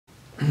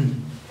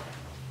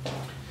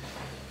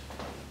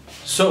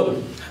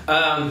So,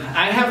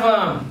 I have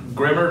a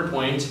grammar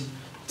point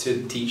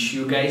to teach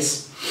you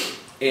guys,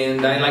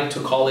 and I like to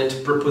call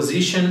it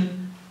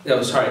preposition.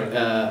 Oh, sorry.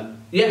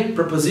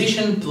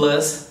 Preposition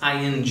plus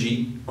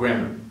ing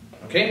grammar.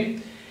 Okay,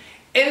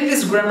 and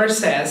this grammar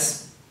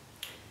says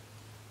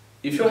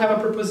if you have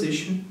a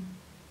preposition,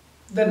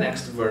 the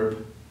next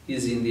verb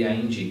is in the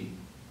ing.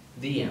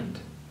 The end.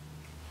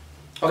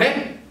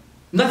 Okay,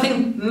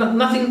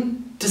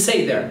 nothing to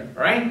say there.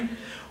 All right.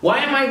 Why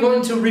am I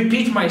going to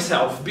repeat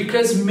myself?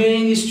 Because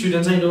many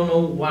students, I don't know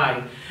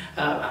why.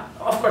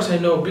 Of course I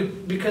know,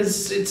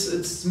 because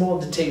it's small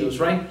details,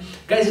 right?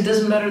 Guys, it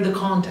doesn't matter the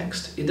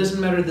context. It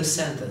doesn't matter the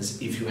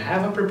sentence. If you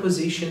have a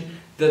preposition,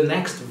 the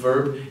next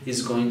verb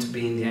is going to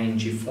be in the ing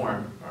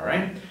form, all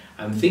right?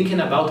 I'm thinking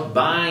about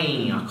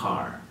buying a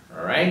car,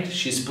 all right?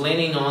 She's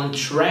planning on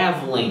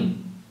traveling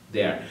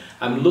there.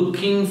 I'm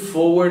looking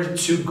forward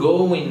to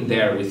going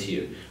there with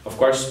you. Of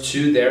course,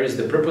 to there is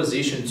the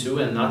preposition to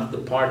and not the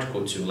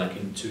particle to, like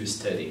in to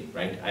study,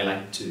 right? I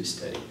like to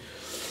study.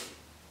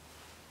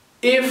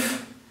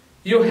 If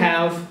you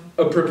have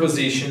a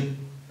preposition,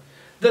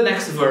 the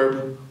next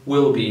verb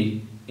will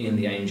be in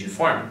the ing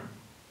form.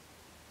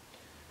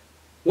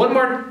 One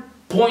more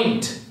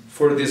point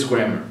for this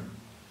grammar.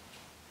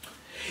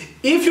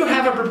 If you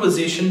have a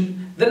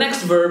preposition, the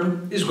next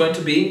verb is going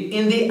to be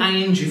in the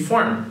ing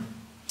form.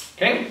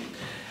 Okay?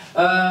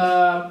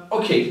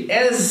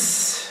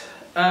 As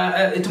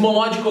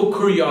etymological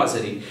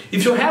curiosity,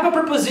 if you have a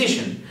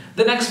preposition,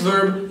 the next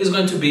verb is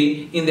going to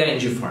be in the ing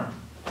form.